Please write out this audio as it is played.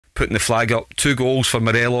putting the flag up. 2 goals for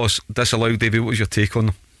Morelos disallowed. David, what was your take on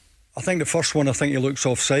them? I think the first one, I think he looks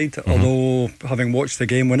offside. Although, having watched the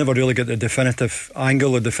game, we never really get the definitive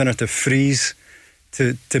angle, the definitive freeze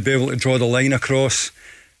to be able to draw the line across.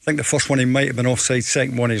 I think the first one he might have been offside.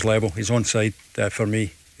 Second one he's level. He's onside for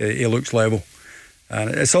me. He looks level,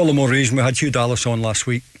 and it's all the more reason. We had Hugh Dallas on last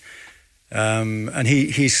week, and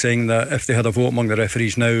he's saying that if they had a vote among the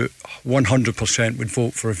referees now, 100% would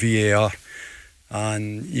vote for a VAR,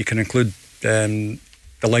 and you can include the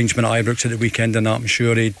linesman at Ibrox at the weekend in that. I'm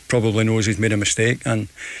sure he probably knows he's made a mistake, and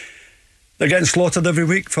they're getting slaughtered every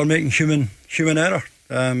week for making human error.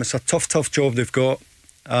 It's a tough job they've got.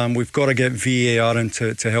 We've got to get VAR in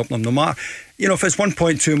to help them. No matter, if it's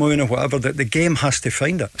 1.2 million or whatever, the game has to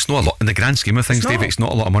find it. It's not a lot in the grand scheme of things, David. It's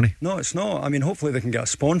not a lot of money. No, it's not. I mean, hopefully they can get a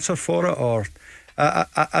sponsor for it, or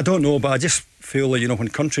I don't know, but I just feel like when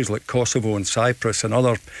countries like Kosovo and Cyprus and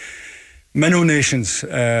other minnow nations,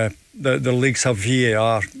 the leagues have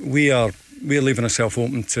VAR, we're leaving ourselves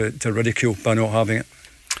open to ridicule by not having it.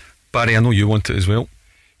 Barry, I know you want it as well.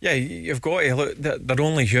 Yeah, you've got to look. They're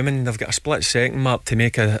only human. They've got a split second, Mark, to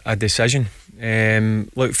make a decision.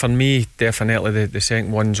 Look, for me, definitely the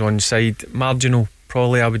second one's onside. Marginal,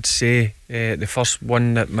 probably, I would say. The first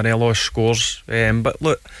one that Morelos scores. But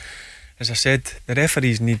look, as I said, the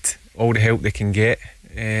referees need all the help they can get.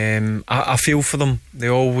 I feel for them. They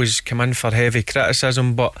always come in for heavy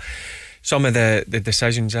criticism, but some of the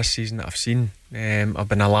decisions this season that I've seen have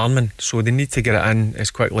been alarming, so they need to get it in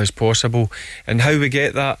as quickly as possible. And how we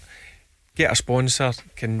get that, get a sponsor.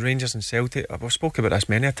 Can Rangers and Celtic, I've spoken about this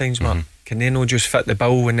many times, Mark, can they not just fit the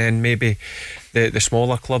bill, and then maybe the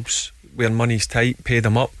smaller clubs where money's tight pay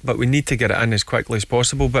them up? But we need to get it in as quickly as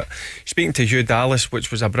possible. But speaking to Hugh Dallas,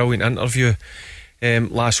 which was a brilliant interview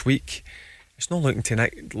last week, it's not looking to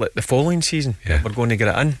like the following season that we're going to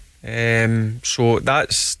get it in. So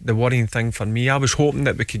that's the worrying thing for me. I was hoping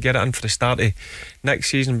that we could get it in for the start of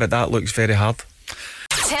next season, but that looks very hard.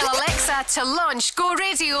 Tell Alexa to launch Go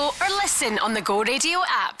Radio or listen on the Go Radio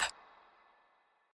app.